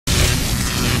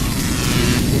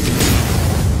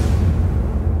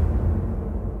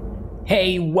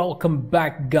Hey, welcome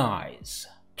back guys.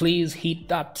 Please hit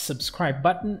that subscribe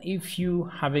button if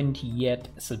you haven't yet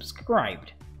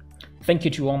subscribed. Thank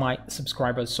you to all my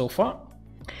subscribers so far.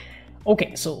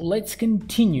 Okay, so let's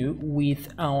continue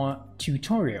with our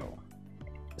tutorial.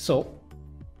 So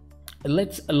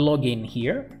let's log in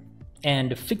here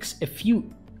and fix a few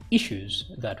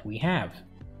issues that we have.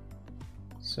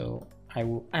 So I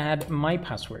will add my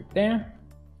password there.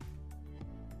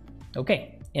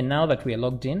 Okay, and now that we are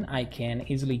logged in, I can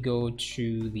easily go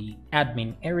to the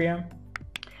admin area.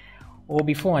 Or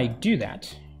before I do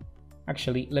that,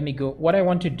 actually, let me go. What I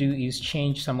want to do is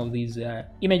change some of these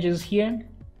images here,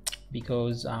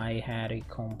 because I had a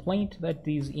complaint that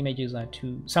these images are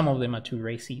some of them are too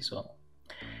racy. So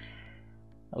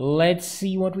let's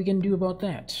see what we can do about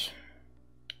that.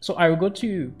 So I will go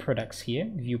to products here,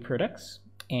 view products,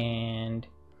 and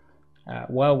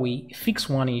while we fix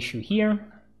one issue here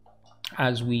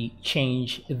as we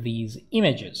change these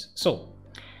images. So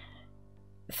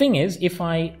thing is, if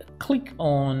I click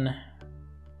on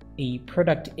a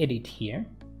product edit here,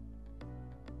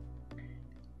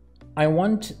 I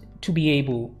want to be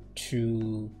able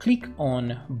to click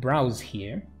on browse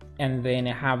here and then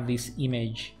have this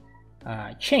image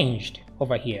changed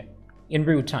over here in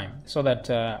real time, so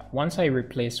that once I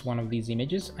replace one of these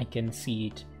images, I can see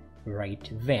it right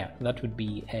there. That would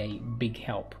be a big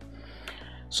help.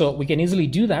 So we can easily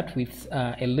do that with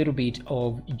a little bit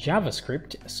of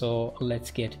JavaScript. So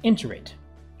let's get into it.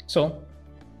 So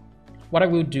what I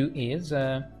will do is,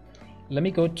 let me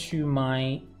go to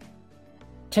my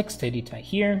text editor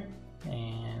here,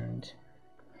 and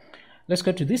let's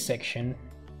go to this section.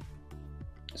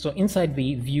 So inside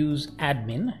the views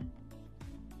admin,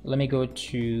 let me go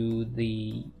to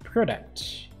the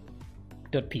product.php.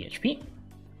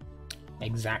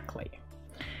 Exactly.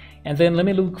 And then let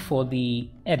me look for the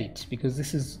edit, because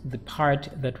this is the part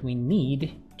that we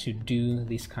need to do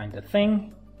this kind of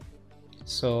thing.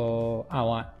 So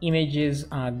our images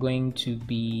are going to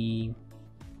be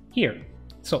here.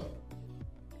 So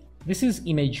this is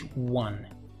image 1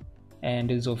 and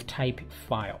is of type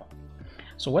file.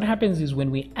 So what happens is,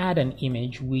 when we add an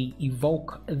image, we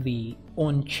evoke the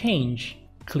onChange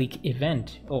click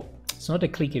event. Oh, it's not a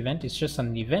click event, it's just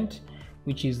an event,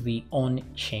 which is the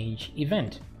onChange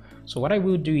event. So what I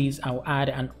will do is I'll add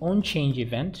an onChange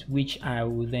event, which I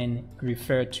will then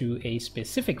refer to a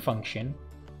specific function.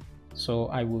 So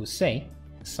I will say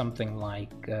something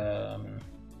like, oh,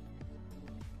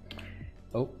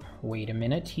 wait a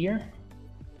minute here.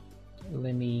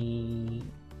 Let me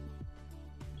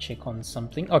check on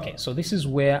something. Okay, so this is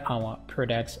where our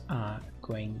products are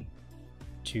going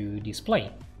to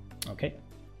display. Okay.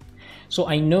 So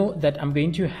I know that I'm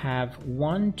going to have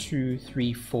 1, 2,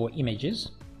 3, 4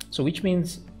 images. So which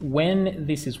means when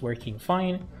this is working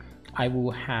fine, I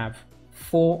will have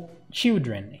 4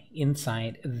 children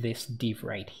inside this div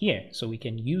right here. So we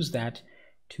can use that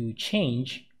to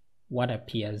change what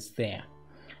appears there.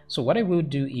 So what I will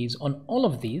do is, on all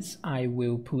of these, I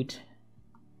will put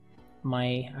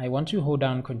I want to hold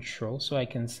down Control so I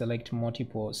can select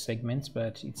multiple segments,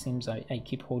 but it seems I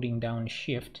keep holding down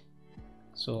Shift.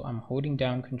 So I'm holding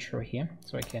down Control here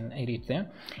so I can edit there,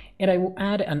 and I will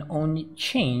add an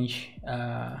onChange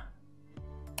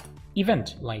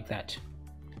event like that.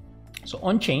 So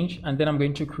onChange, and then I'm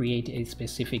going to create a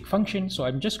specific function. So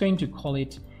I'm just going to call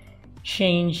it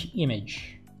change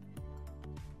image,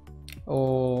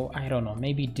 or I don't know,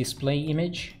 maybe display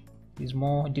image is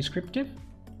more descriptive.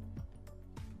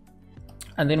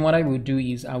 And then what I will do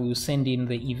is I will send in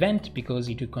the event, because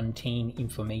it will contain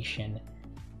information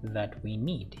that we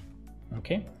need.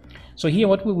 Okay, so here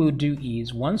what we will do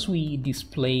is, once we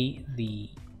display the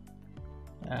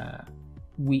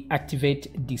we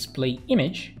activate display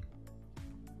image,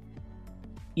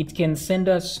 it can send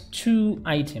us 2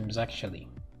 items actually.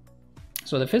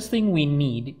 So the first thing we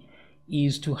need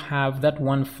is to have that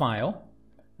one file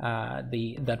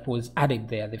that was added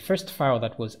there, the first file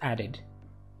that was added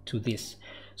to this.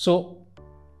 So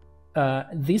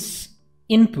this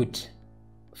input,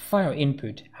 file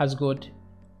input, has got,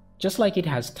 just like it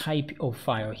has type of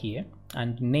file here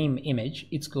and name image,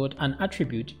 it's got an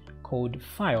attribute called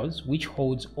files, which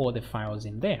holds all the files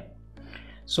in there.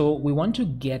 So we want to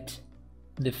get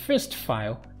the first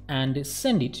file and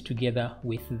send it together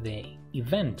with the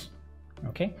event.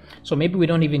 Okay, so maybe we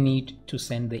don't even need to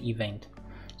send the event.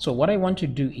 So what I want to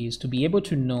do is to be able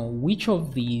to know which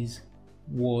of these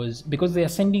was, because they are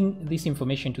sending this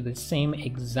information to the same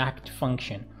exact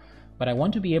function, but I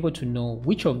want to be able to know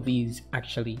which of these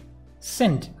actually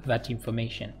sent that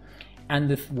information. And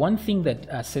the one thing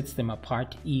that sets them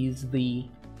apart is the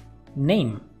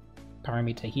name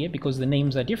parameter here because the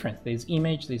names are different. There's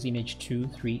image 2,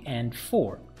 3, and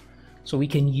 4. So we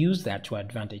can use that to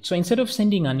advantage. So instead of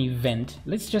sending an event,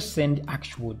 let's just send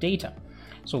actual data.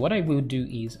 So what I will do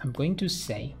is I'm going to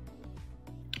say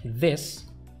this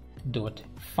dot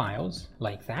files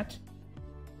like that,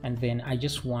 and then I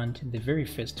just want the very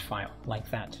first file like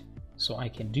that. So I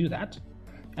can do that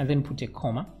and then put a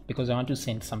comma because I want to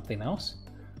send something else,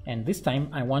 and this time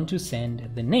I want to send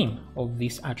the name of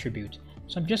this attribute.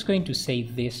 So I'm just going to say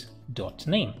this dot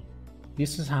name.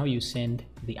 This is how you send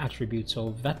the attributes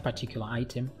of that particular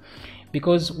item,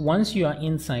 because once you are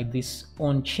inside this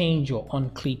on change or on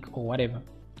click or whatever,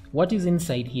 what is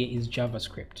inside here is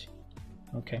JavaScript.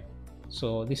 Okay,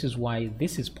 so this is why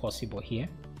this is possible here,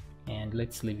 and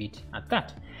let's leave it at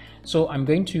that. So I'm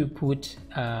going to put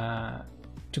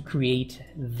to create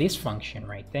this function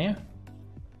right there.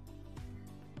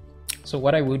 So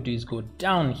what I would do is go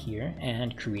down here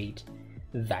and create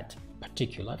that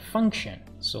particular function.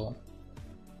 So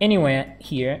anywhere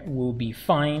here will be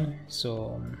fine.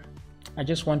 So I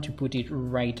just want to put it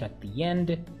right at the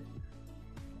end,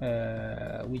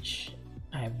 which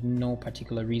I have no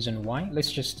particular reason why.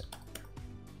 Let's just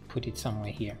put it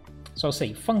somewhere here. So I'll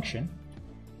say function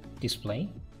display,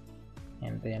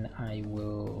 and then I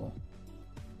will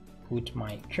put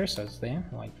my cursors there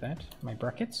like that, my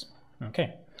brackets.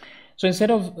 Okay, so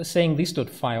instead of saying this dot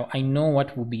file, I know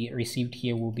what will be received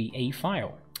here will be a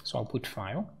file. So I'll put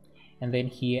file, and then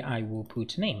here I will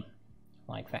put name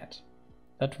like that.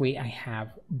 That way I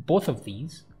have both of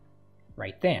these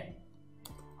right there.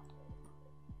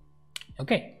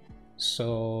 Okay,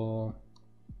 so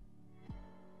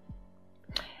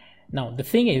now the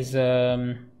thing is,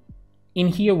 in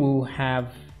here we'll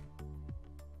have,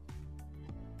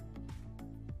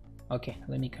 okay,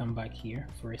 let me come back here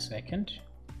for a second.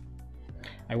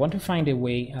 I want to find a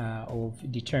way of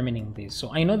determining this.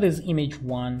 So I know there's image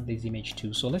 1, there's image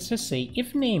 2. So let's just say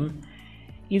if name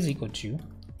is equal to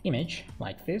image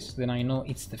like this, then I know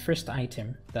it's the first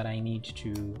item that I need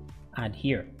to add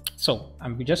here. So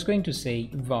I'm just going to say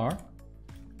var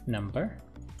number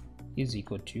is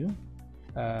equal to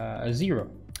 0.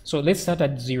 So let's start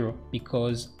at 0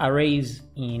 because arrays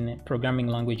in programming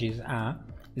languages are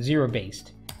 0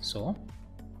 based. So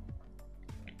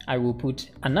I will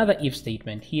put another if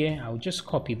statement here. I'll just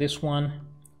copy this one,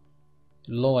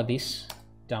 lower this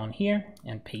down here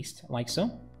and paste like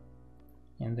so.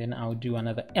 And then I'll do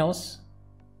another else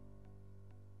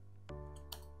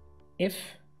if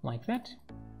like that.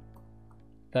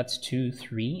 That's 2,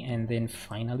 3, and then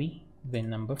finally the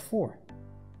number 4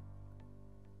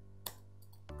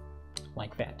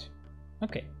 like that.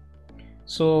 Okay,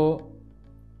 so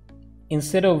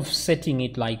instead of setting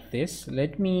it like this,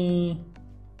 let me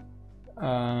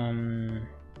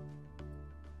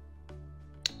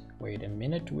wait a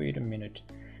minute,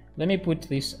 let me put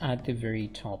this at the very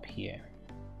top here.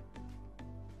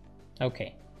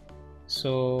 Okay,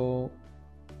 so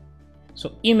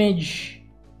image,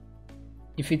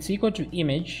 if it's equal to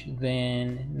image,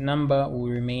 then number will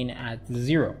remain at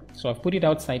 0. So I've put it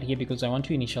outside here because I want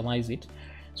to initialize it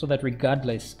so that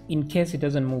regardless, in case it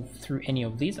doesn't move through any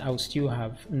of these, I'll still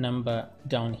have number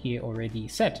down here already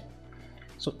set.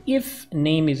 So if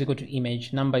name is equal to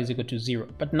image, number is equal to 0,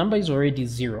 but number is already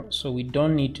 0, so we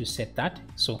don't need to set that.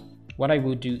 So what I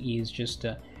will do is just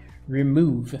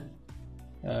remove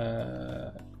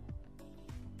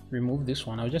this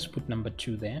one. I'll just put number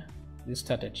 2 there. This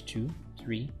start at 2,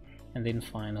 3, and then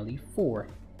finally 4.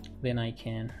 Then I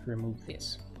can remove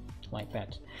this like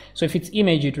that. So if it's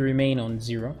image, it will remain on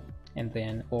 0, and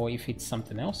then, or if it's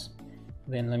something else,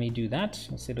 then let me do that.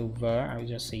 Instead of var, I will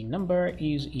just say number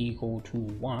is equal to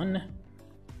 1,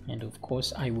 and of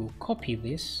course I will copy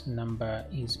this, number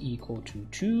is equal to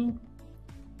 2,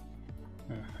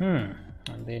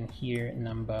 and then here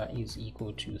number is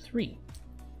equal to 3.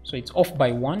 So it's off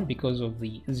by 1 because of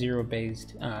the 0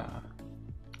 based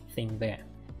thing there.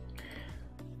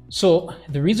 So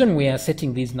the reason we are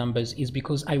setting these numbers is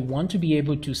because I want to be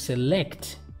able to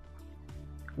select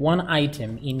one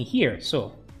item in here.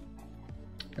 So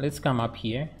let's come up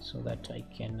here so that I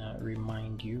can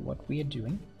remind you what we are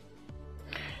doing.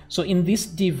 So in this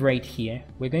div right here,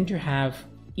 we're going to have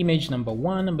image number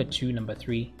 1, number 2, number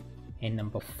 3, and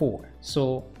number 4.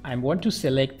 So I want to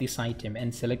select this item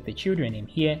and select the children in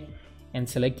here and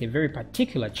select a very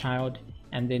particular child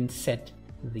and then set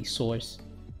the source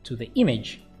to the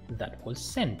image that was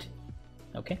sent.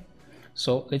 Okay,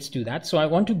 so let's do that. So I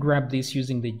want to grab this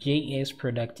using the JS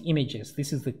product images.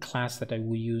 This is the class that I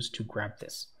will use to grab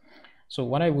this. So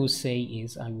what I will say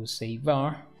is I will say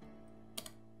var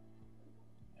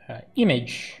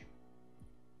image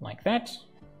like that,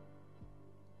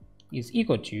 is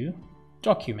equal to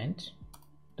document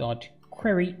dot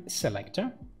query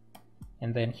selector,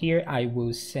 and then here I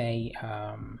will say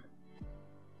I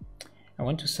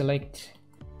want to select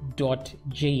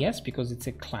 .js because it's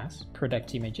a class,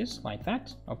 product images, like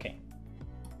that. Okay,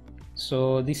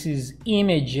 so this is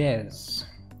images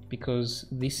because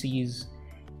this is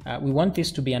we want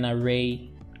this to be an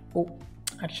array. Oh,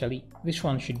 actually this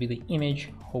one should be the image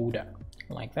holder,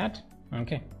 like that.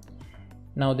 Okay,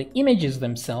 now the images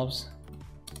themselves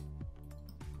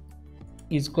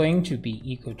is going to be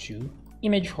equal to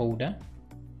image holder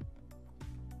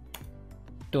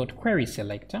dot query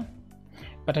selector,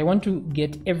 but I want to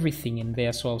get everything in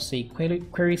there, so I'll say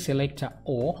query selector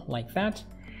or, like that.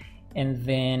 And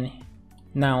then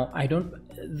now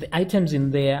the items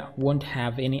in there won't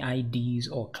have any IDs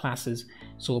or classes,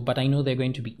 so but I know they're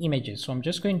going to be images, so I'm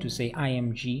just going to say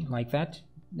img, like that,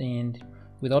 and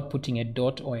without putting a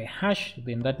dot or a hash,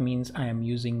 then that means I am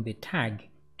using the tag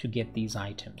to get these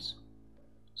items.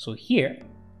 So here,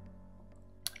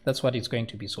 that's what it's going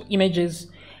to be. So images,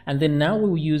 and then now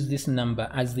we'll use this number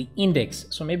as the index.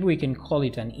 So maybe we can call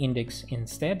it an index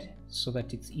instead, so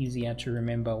that it's easier to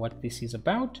remember what this is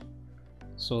about.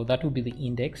 So that will be the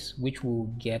index, which will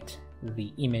get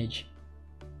the image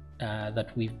that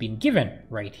we've been given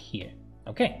right here.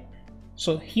 Okay,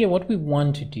 so here what we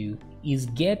want to do is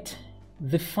get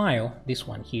the file, this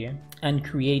one here, and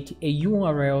create a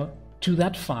URL to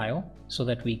that file so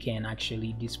that we can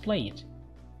actually display it.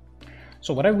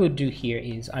 So what I will do here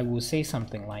is I will say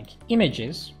something like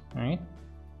images, right?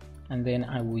 And then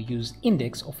I will use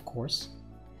index, of course,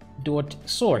 dot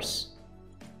source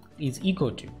is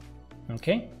equal to,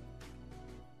 okay?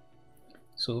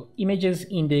 So images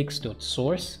index dot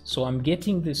source. So I'm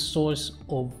getting the source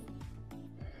of,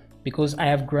 because I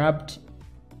have grabbed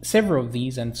several of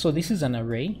these, and so this is an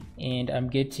array, and I'm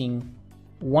getting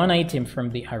one item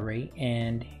from the array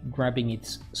and grabbing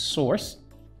its source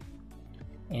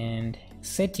and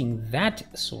setting that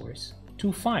source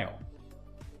to file.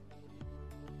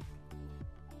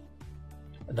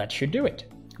 That should do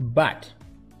it, but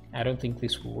I don't think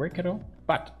this will work at all.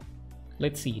 But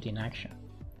let's see it in action.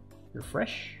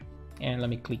 Refresh, and let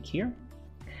me click here.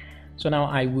 So now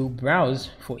I will browse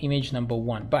for image number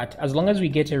 1, but as long as we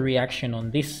get a reaction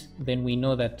on this, then we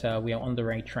know that we are on the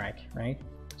right track, right?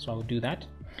 So I'll do that.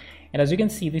 And as you can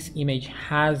see, this image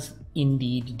has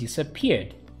indeed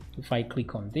disappeared. If I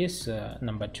click on this,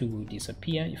 number 2 will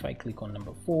disappear. If I click on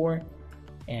number 4,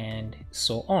 and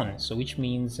so on. So which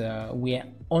means we are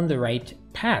on the right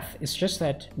path. It's just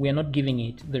that we are not giving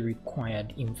it the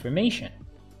required information.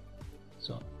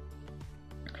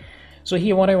 So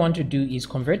here what I want to do is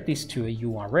convert this to a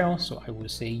URL. So I will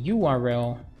say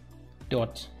URL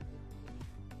dot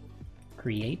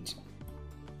create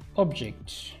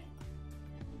object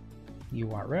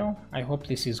URL. I hope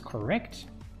this is correct.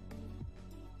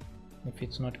 If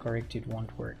it's not correct, it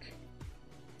won't work.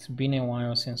 It's been a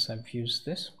while since I've used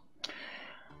this.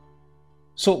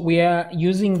 So we are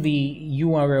using the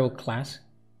URL class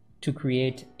to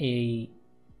create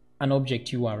an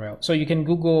object URL. So you can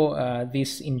Google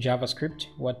this in JavaScript,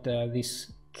 what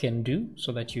this can do,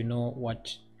 so that you know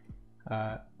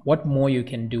what more you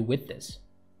can do with this.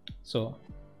 So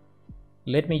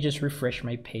let me just refresh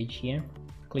my page here.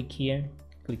 Click here,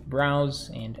 click browse,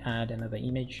 and add another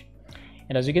image.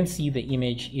 And as you can see, the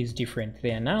image is different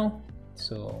there now.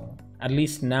 So at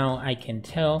least now I can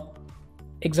tell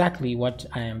exactly what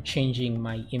I am changing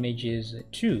my images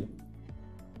to,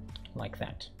 like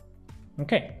that.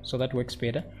 Okay, so that works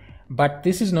better, but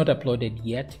this is not uploaded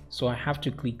yet, so I have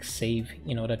to click save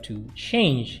in order to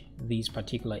change these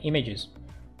particular images.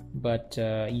 But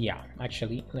yeah,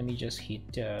 actually let me just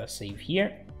hit save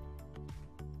here,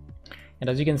 and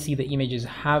as you can see, the images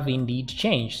have indeed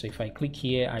changed. So if I click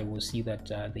here, I will see that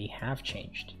they have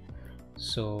changed.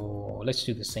 So let's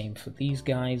do the same for these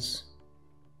guys.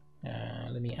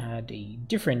 Let me add a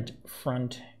different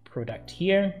front product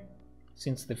here,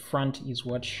 since the front is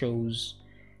what shows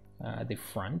the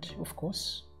front, of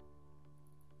course,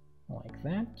 like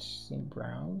that. In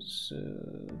browse,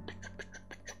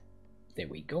 there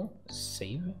we go,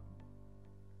 save,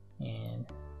 and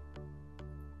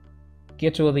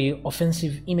get all the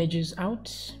offensive images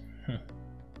out.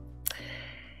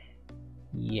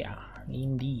 Yeah,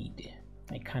 indeed,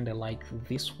 I kind of like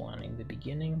this one in the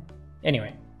beginning.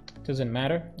 Anyway, doesn't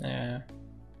matter.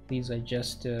 These are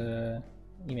just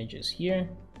images here.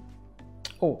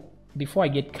 Oh, before I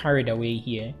get carried away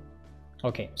here,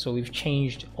 okay, so we've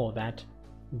changed all that,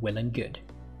 well and good.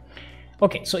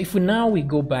 Okay, so if we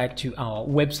go back to our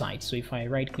website, so if I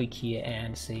right click here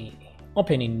and say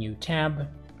open in new tab,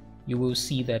 you will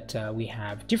see that we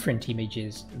have different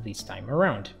images this time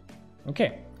around.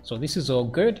 Okay, so this is all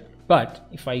good, but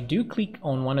if I do click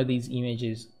on one of these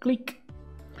images, click,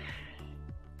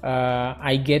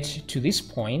 I get to this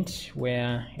point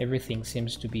where everything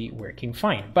seems to be working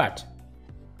fine. But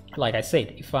like I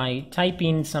said, if I type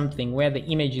in something where the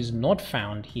image is not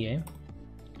found here,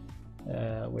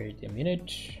 wait a minute,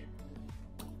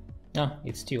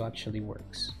 it still actually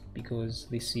works because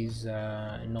this is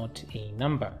not a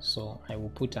number. So I will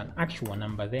put an actual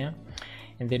number there,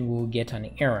 and then we'll get an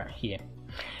error here.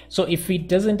 So if it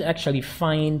doesn't actually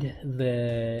find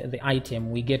the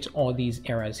item, we get all these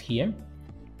errors here.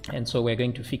 And so we're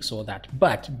going to fix all that.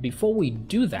 But before we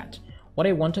do that, what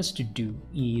I want us to do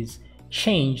is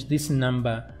change this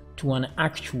number to an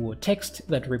actual text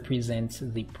that represents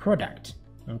the product.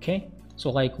 Okay, so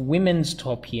like women's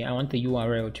top here, I want the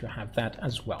URL to have that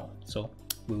as well. So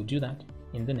we'll do that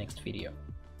in the next video.